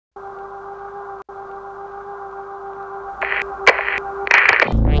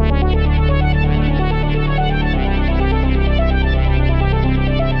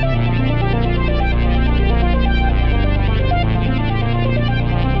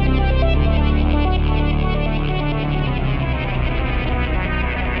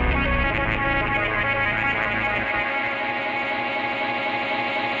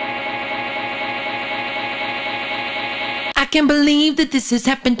can't believe that this has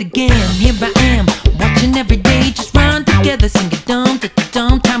happened again. Here I am, watching every day just run together, sing it dumb,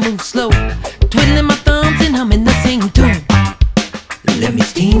 dumb, time moves slow, twiddling my thumbs and humming the same tune. Let me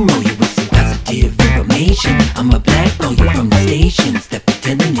steamroll you with some positive information. I'm a blackball you from the stations that be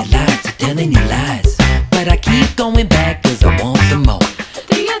telling you lies, telling you lies. But I keep going back cause I want some more.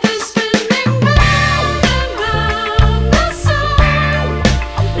 The others spinning round and round the sun,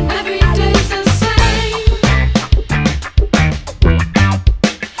 and every day's the same.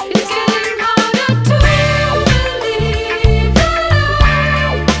 It's getting harder to believe that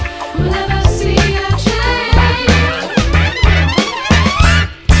I will ever see a change.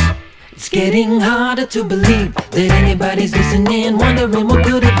 It's getting harder to believe that anybody's listening, wondering what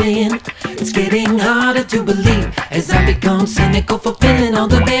could have been. It's getting harder to believe as I become cynical, fulfilling all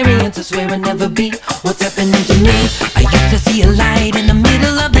the variants I swear I'll never be. What's happening to me? I used to see a light